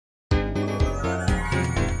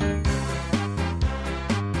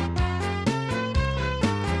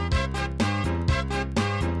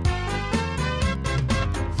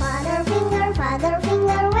Father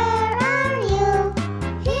finger, where are you?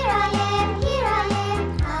 Here I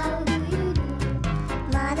am, how do you do?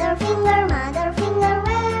 Mother finger,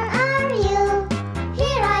 where are you?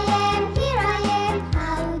 Here I am,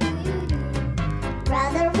 how do you do?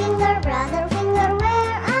 Brother finger,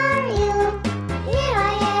 where are you? Here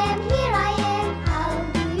I am, how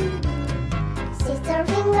do you do? Sister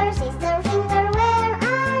finger, where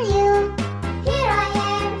are you? Here I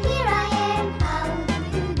am, how do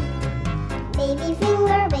you do?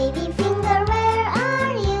 Baby finger, where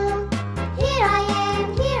are you? Here I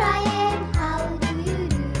am, how do you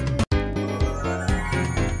do?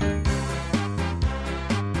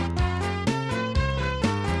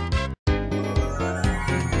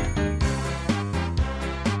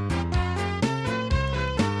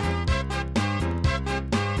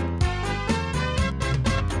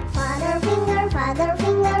 Father